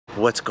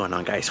What's going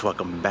on, guys?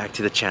 Welcome back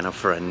to the channel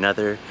for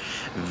another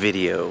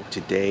video.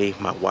 Today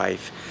my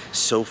wife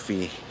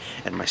Sophie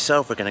and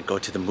myself are gonna go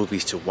to the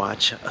movies to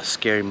watch a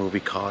scary movie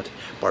called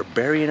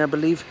Barbarian, I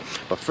believe.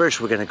 But first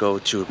we're gonna go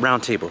to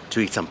Round Table to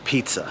eat some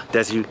pizza.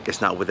 Desi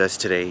is not with us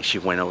today. She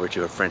went over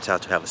to her friend's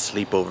house to have a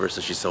sleepover,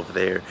 so she's over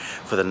there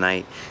for the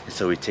night. And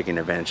so we're taking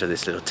advantage of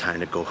this little time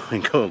to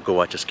go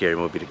watch a scary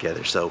movie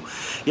together. So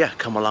yeah,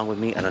 come along with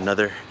me on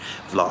another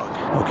vlog.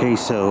 Okay,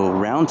 so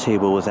Round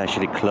Table was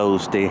actually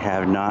closed. They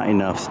have not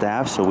enough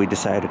staff, so we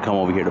decided to come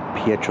over here to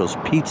Pietros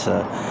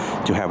Pizza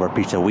to have our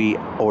pizza. We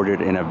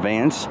ordered in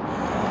advance,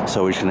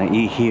 so we're just gonna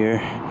eat here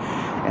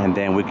and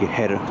then we could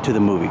head to the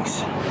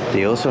movies.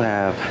 They also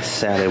have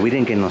salad. We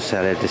didn't get no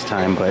salad this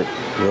time, but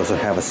they also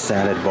have a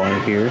salad bar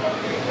here.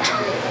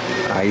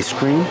 Ice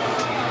cream.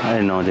 I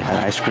didn't know they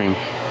had ice cream.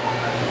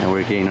 And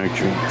we're getting our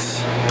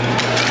drinks.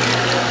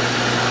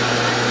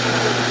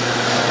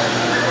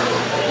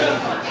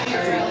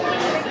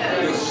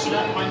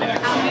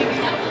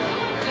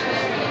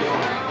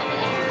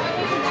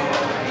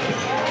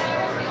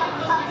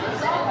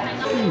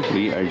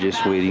 We are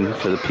just waiting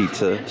for the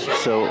pizza.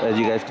 So as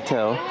you guys can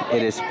tell,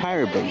 it is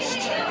pirate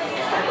based.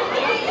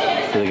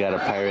 So they got a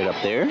pirate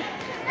up there.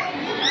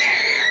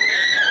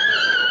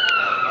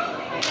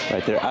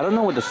 Right there. I don't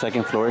know what the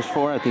second floor is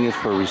for. I think it's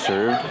for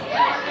reserved.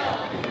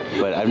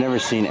 But I've never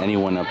seen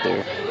anyone up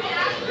there.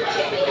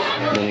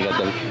 Then you got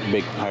the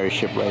big pirate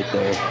ship right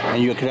there.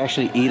 And you could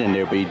actually eat in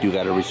there, but you do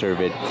gotta reserve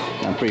it.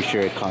 I'm pretty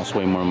sure it costs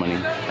way more money.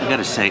 I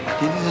gotta say, I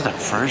think this is the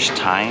first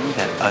time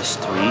that us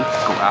three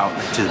go out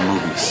to the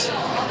movies.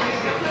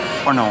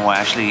 Or no,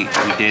 actually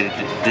we did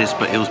this,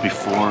 but it was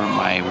before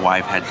my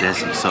wife had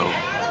Desi, so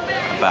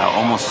about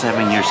almost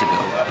 7 years ago.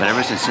 But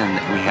ever since then,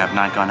 we have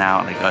not gone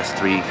out like us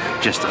three,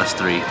 just us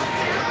three.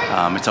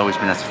 It's always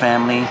been as a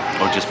family,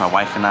 or just my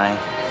wife and I,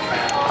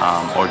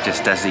 or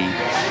just Desi,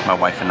 my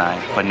wife and I,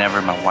 but never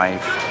my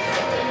wife,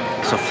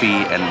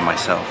 Sophie, and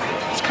myself.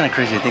 It's kind of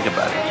crazy to think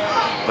about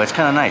it, but it's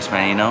kind of nice,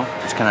 man, you know?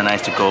 It's kind of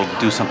nice to go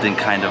do something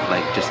kind of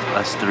like just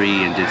us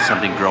three and just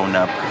something grown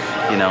up,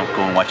 you know,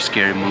 go and watch a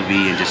scary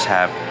movie and just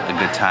have a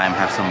good time,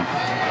 have some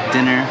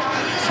dinner,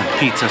 some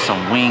pizza,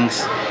 some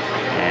wings,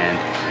 and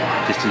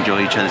just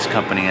enjoy each other's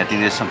company. I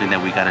think this is something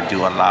that we got to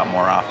do a lot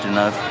more often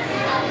of.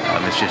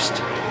 It's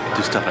just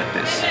do stuff like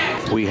this.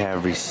 We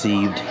have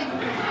received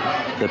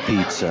the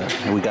pizza,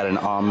 and we got an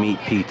all-meat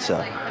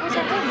pizza.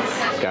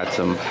 Got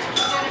some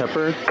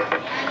pepper,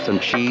 some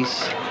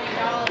cheese.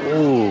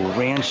 Ooh,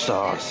 ranch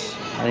sauce.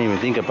 I didn't even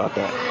think about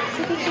that.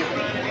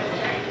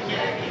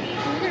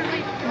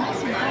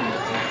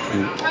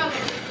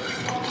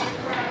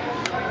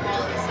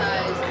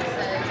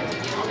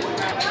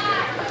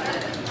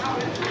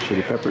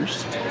 Chili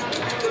peppers,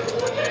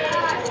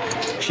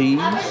 cheese,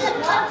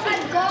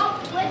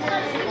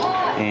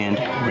 and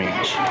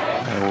ranch.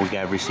 We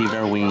got received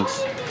our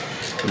wings.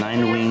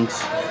 9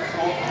 wings,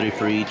 3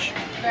 for each.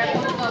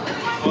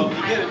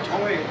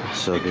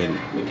 So good.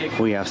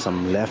 We have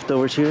some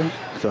leftovers here,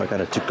 so I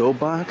got a to-go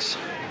box.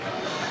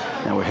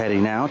 Now we're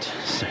heading out,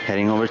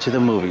 heading over to the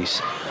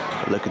movies.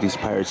 Look at these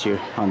pirates here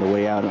on the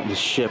way out on the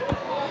ship.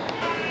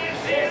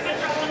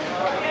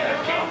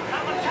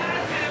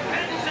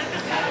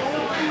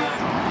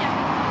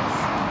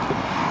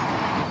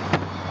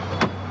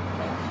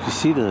 You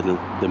see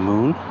the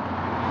moon?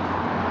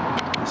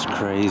 It's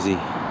crazy.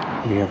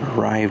 We have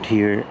arrived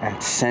here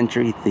at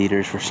Century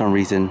Theaters. For some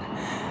reason,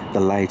 the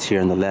lights here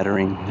and the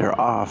lettering, they're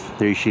off.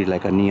 They're usually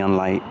like a neon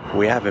light.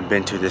 We haven't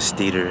been to this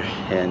theater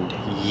in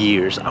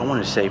years. I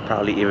want to say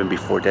probably even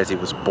before Desi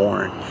was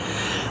born.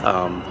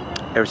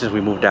 Ever since we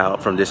moved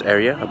out from this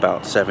area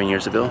about 7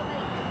 years ago,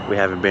 we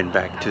haven't been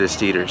back to this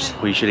theaters.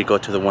 We usually go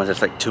to the ones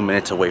that's like 2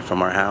 minutes away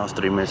from our house,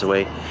 3 minutes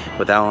away.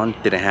 But that one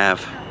didn't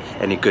have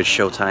any good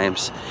show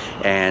times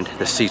and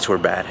the seats were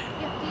bad.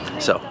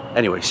 So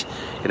anyways,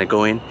 gonna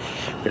go in,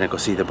 we're gonna go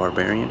see the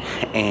Barbarian,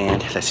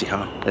 and let's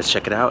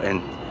check it out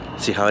and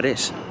see how it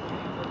is.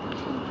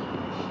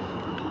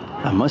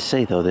 I must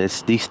say though,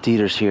 these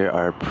theaters here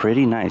are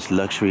pretty nice,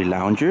 luxury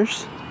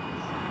loungers.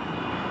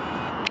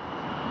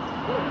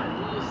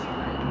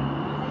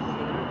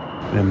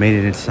 We made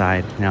it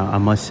inside. Now I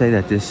must say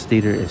that this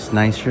theater is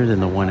nicer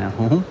than the one at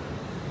home.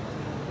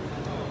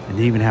 And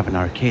they even have an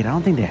arcade. I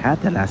don't think they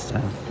had that last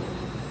time.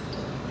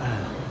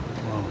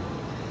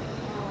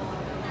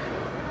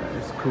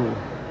 Cool.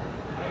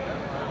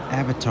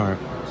 Avatar.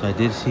 So I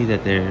did see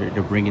that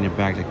they're bringing it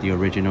back like the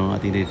original. I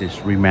think they just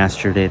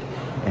remastered it,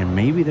 and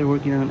maybe they're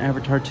working on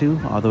Avatar 2,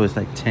 although it's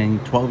like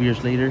 10-12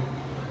 years later.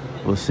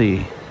 We'll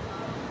see.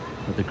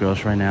 But the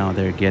girls right now,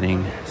 they're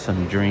getting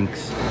some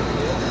drinks.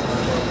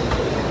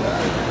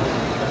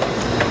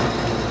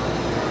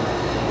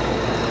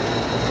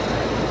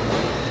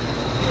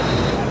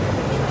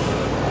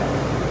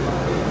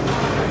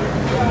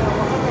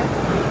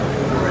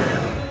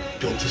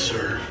 Built to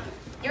serve.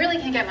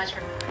 Get much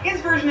from his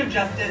version of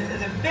justice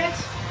is a bit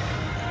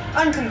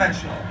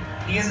unconventional.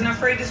 He isn't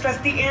afraid to stress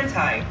the an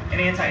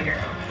anti-hero.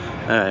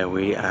 Alright,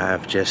 we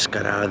have just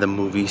got out of the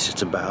movies.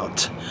 It's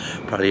about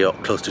probably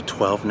close to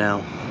 12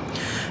 now.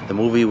 The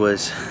movie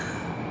was,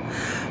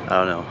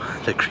 I don't know,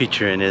 the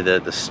creature in it,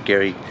 the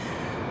scary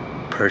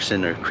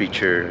person or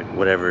creature,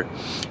 whatever,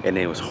 and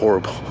it was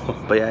horrible.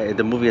 But yeah,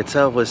 the movie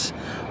itself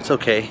it's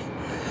okay.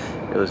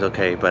 It was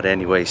okay. But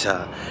anyways,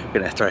 we're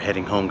gonna start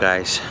heading home,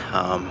 guys.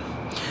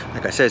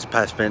 Like I said,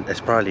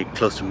 it's probably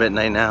close to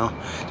midnight now.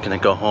 It's gonna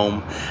go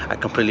home. I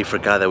completely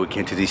forgot that we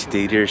came to these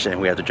theaters and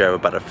we have to drive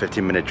about a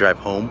 15-minute drive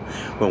home,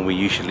 when we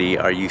usually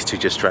are used to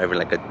just driving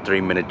like a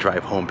 3-minute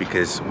drive home,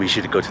 because we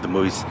usually go to the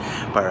movies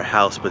by our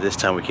house. But this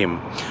time we came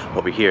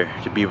over here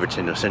to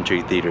Beaverton or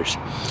Century Theaters.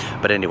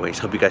 But anyways,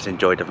 hope you guys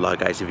enjoyed the vlog,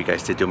 guys. If you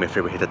guys did, do me a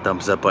favor, hit the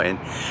thumbs up button.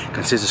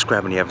 Consider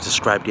subscribing if you haven't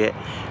subscribed yet,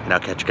 and I'll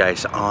catch you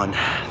guys on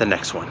the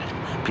next one.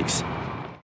 Peace.